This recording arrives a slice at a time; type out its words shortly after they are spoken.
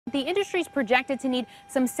The industry is projected to need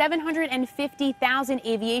some 750,000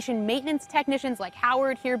 aviation maintenance technicians like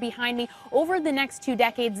Howard here behind me over the next 2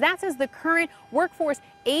 decades. That's as the current workforce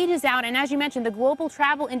ages out. And as you mentioned, the global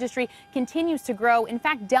travel industry continues to grow. In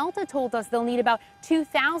fact, Delta told us they'll need about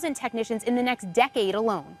 2,000 technicians in the next decade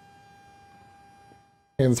alone.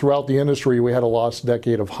 And throughout the industry, we had a lost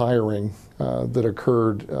decade of hiring that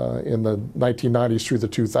occurred in the 1990s through the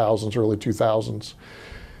 2000s, early 2000s.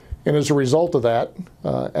 And as a result of that,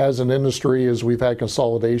 as an industry, as we've had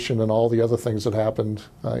consolidation and all the other things that happened,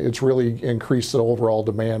 it's really increased the overall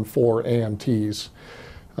demand for AMTs.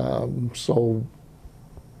 So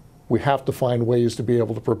we have to find ways to be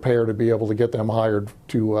able to prepare, to be able to get them hired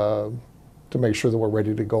to make sure that we're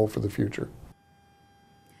ready to go for the future.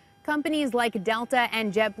 Companies like Delta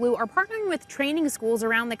and JetBlue are partnering with training schools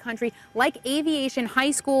around the country like Aviation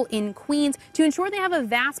High School in Queens to ensure they have a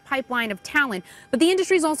vast pipeline of talent. But the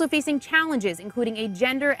industry is also facing challenges, including a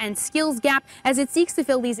gender and skills gap as it seeks to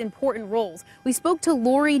fill these important roles. We spoke to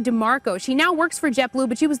Lori DeMarco. She now works for JetBlue,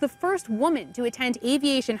 but she was the first woman to attend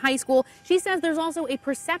Aviation High School. She says there's also a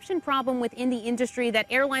perception problem within the industry that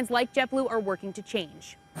airlines like JetBlue are working to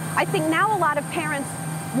change. I think now a lot of parents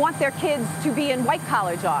want their kids to be in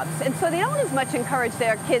white-collar jobs, and so they don't as much encourage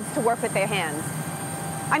their kids to work with their hands.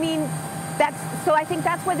 I mean, I think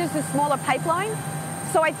that's why there's a smaller pipeline.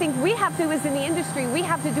 So I think we have to, as in the industry, we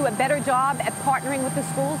have to do a better job at partnering with the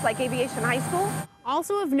schools like Aviation High School.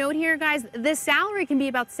 Also of note here, guys, this salary can be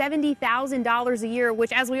about $70,000 a year,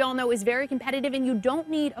 which, as we all know, is very competitive, and you don't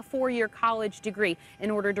need a 4-year college degree in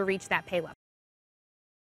order to reach that pay level.